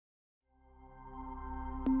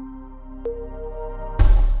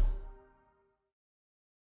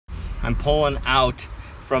I'm pulling out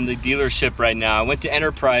from the dealership right now. I went to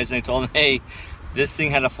Enterprise and I told them, hey, this thing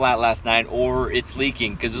had a flat last night or it's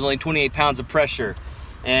leaking, because there's only 28 pounds of pressure.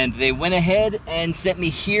 And they went ahead and sent me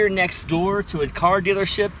here next door to a car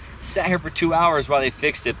dealership. Sat here for 2 hours while they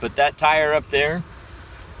fixed it. But that tire up there,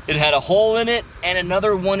 it had a hole in it and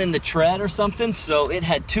another one in the tread or something. So it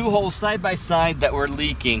had two holes side by side that were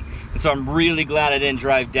leaking. And so I'm really glad I didn't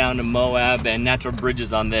drive down to Moab and Natural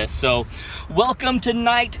Bridges on this. So welcome to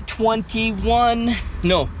night 21.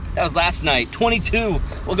 No, that was last night, 22.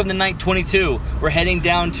 Welcome to night 22. We're heading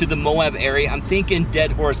down to the Moab area. I'm thinking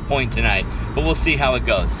Dead Horse Point tonight, but we'll see how it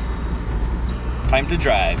goes. Time to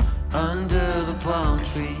drive. Under the palm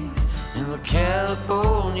trees in the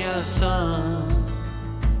California sun,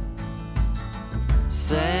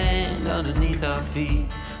 sand underneath our feet,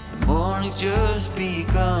 the morning's just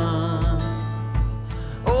begun.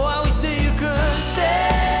 Oh, I wish that you could stay.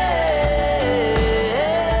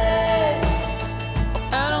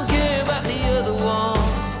 I don't care about the other one,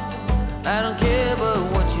 I don't care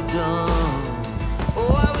about what you've done.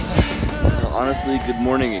 Oh, I wish that you could Well, honestly, good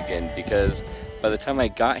morning again, because by the time I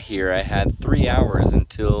got here, I had 3 hours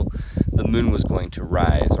until the moon was going to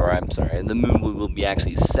rise, or I'm sorry, the moon will be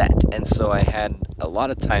actually set, and so I had a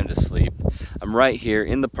lot of time to sleep. I'm right here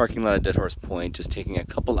in the parking lot of Dead Horse Point, just taking a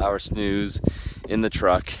couple hour snooze in the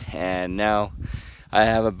truck, and now I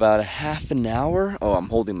have about a half an hour. Oh, I'm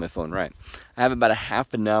holding my phone, right. I have about a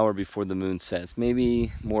half an hour before the moon sets,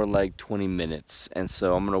 maybe more like 20 minutes, and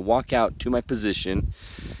so I'm gonna walk out to my position,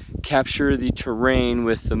 capture the terrain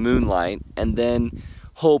with the moonlight, and then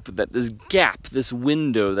hope that this gap, this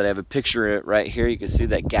window that I have a picture of right here, you can see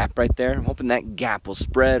that gap right there. I'm hoping that gap will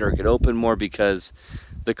spread or get open more, because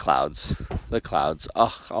the clouds,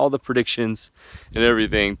 all the predictions and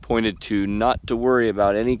everything pointed to not to worry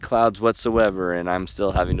about any clouds whatsoever, and I'm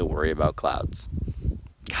still having to worry about clouds.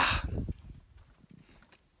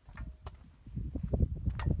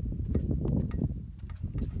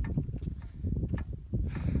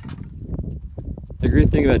 The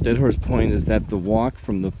great thing about Dead Horse Point is that the walk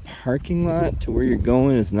from the parking lot to where you're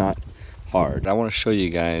going is not hard. I want to show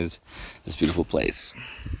you guys this beautiful place.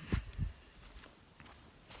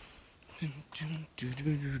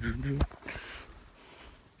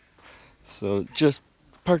 So just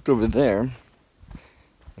parked over there,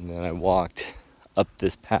 and then I walked up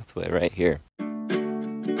this pathway right here.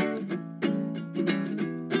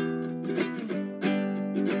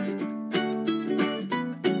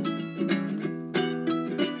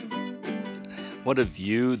 What a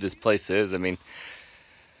view this place is. I mean,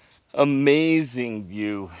 amazing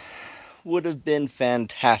view. Would have been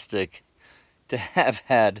fantastic to have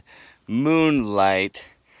had moonlight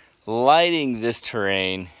lighting this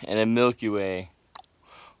terrain and a Milky Way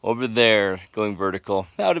over there going vertical.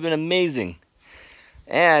 That would have been amazing.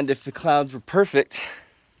 And if the clouds were perfect,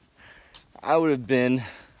 I would have been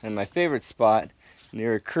in my favorite spot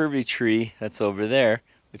near a curvy tree that's over there,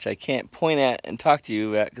 which I can't point at and talk to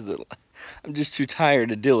you at because I'm just too tired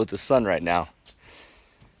to deal with the sun right now.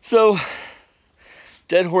 So,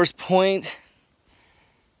 Dead Horse Point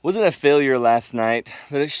wasn't a failure last night,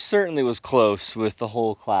 but it certainly was close with the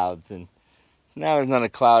whole clouds. And now there's not a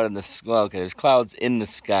cloud in the sky. Well, okay, there's clouds in the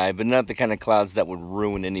sky, but not the kind of clouds that would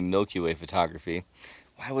ruin any Milky Way photography.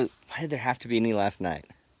 Why did there have to be any last night?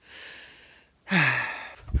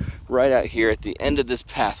 Right out here at the end of this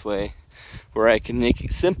pathway, where I can make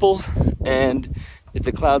it simple, and if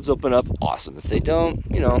the clouds open up, awesome. If they don't,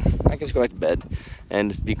 you know, I can just go back to bed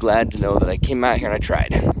and be glad to know that I came out here and I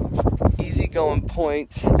tried. Easy going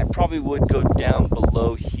point. I probably would go down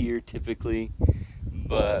below here typically,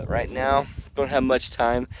 but right now, don't have much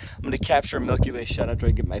time. I'm going to capture a Milky Way shot after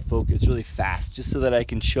I get my focus really fast, just so that I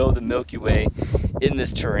can show the Milky Way in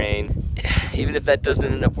this terrain. Even if that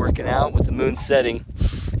doesn't end up working out with the moon setting,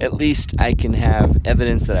 at least I can have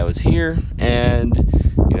evidence that I was here and,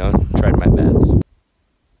 you know, tried my best.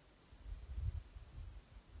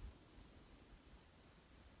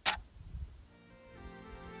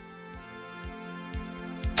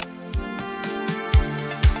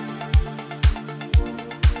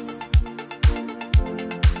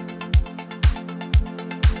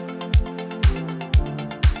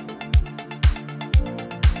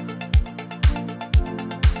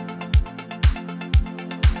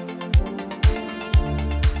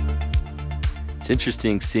 It's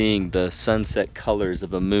interesting seeing the sunset colors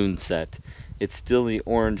of a moon set. It's still the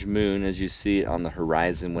orange moon as you see it on the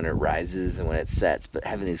horizon when it rises and when it sets, but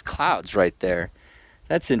having these clouds right there,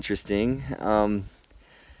 that's interesting.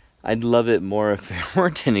 I'd love it more if there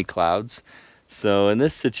weren't any clouds. So in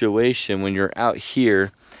this situation, when you're out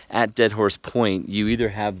here at Dead Horse Point, you either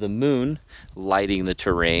have the moon lighting the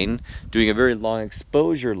terrain, doing a very long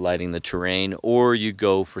exposure lighting the terrain, or you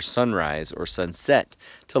go for sunrise or sunset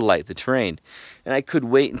to light the terrain. And I could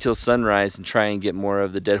wait until sunrise and try and get more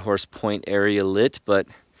of the Dead Horse Point area lit, but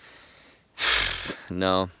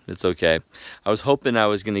no, it's okay. I was hoping I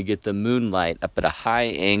was going to get the moonlight up at a high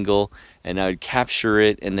angle, and I would capture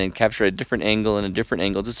it and then capture a different angle and a different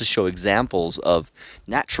angle just to show examples of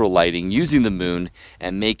natural lighting using the moon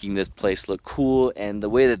and making this place look cool. And the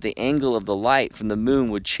way that the angle of the light from the moon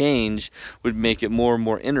would change would make it more and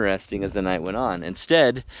more interesting as the night went on.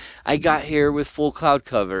 Instead, I got here with full cloud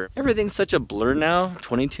cover. Everything's such a blur now,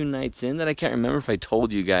 22 nights in, that I can't remember if I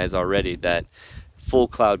told you guys already that full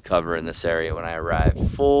cloud cover in this area when I arrived.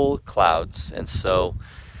 Full clouds, and so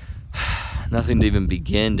nothing to even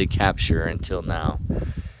begin to capture until now.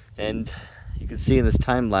 And you can see in this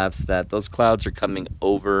time lapse that those clouds are coming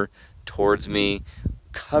over towards me,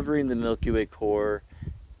 covering the Milky Way core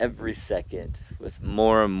every second with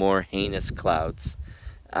more and more heinous clouds.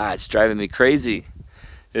 It's driving me crazy.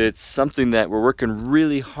 It's something that we're working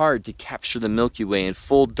really hard to capture the Milky Way in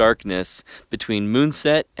full darkness between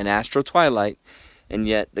moonset and astral twilight, and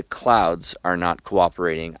yet the clouds are not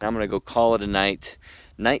cooperating. I'm gonna go call it a night.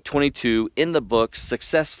 Night 22 in the books,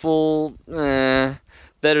 successful,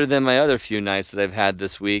 better than my other few nights that I've had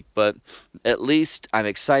this week, but at least I'm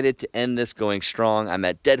excited to end this going strong. I'm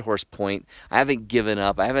at Dead Horse Point. I haven't given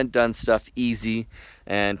up. I haven't done stuff easy.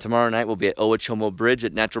 And tomorrow night we'll be at Owachomo Bridge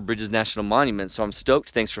at Natural Bridges National Monument. So I'm stoked.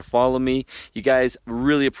 Thanks for following me. You guys,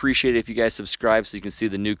 really appreciate it if you guys subscribe so you can see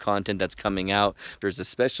the new content that's coming out. There's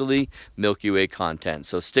especially Milky Way content.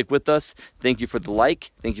 So stick with us. Thank you for the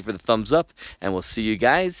like. Thank you for the thumbs up. And we'll see you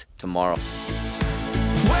guys tomorrow.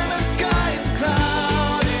 When the sky is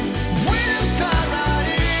cloudy, winds cloud right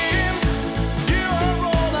in. You are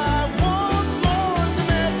all I want more than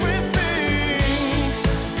everything.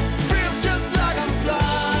 Feels just like I'm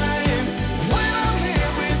flying. When I'm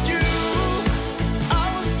here with you, I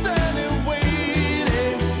was standing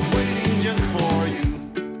waiting just for you.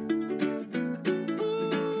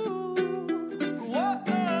 Whoa,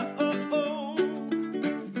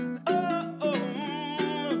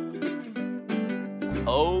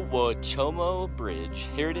 Owachomo Bridge.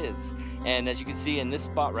 Here it is. And as you can see in this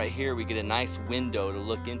spot right here, we get a nice window to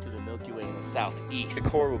look into the Milky Way in the southeast. The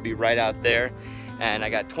core will be right out there. And I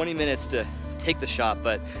got 20 minutes to take the shot,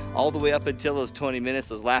 but all the way up until those 20 minutes,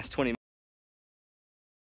 those last 20 minutes,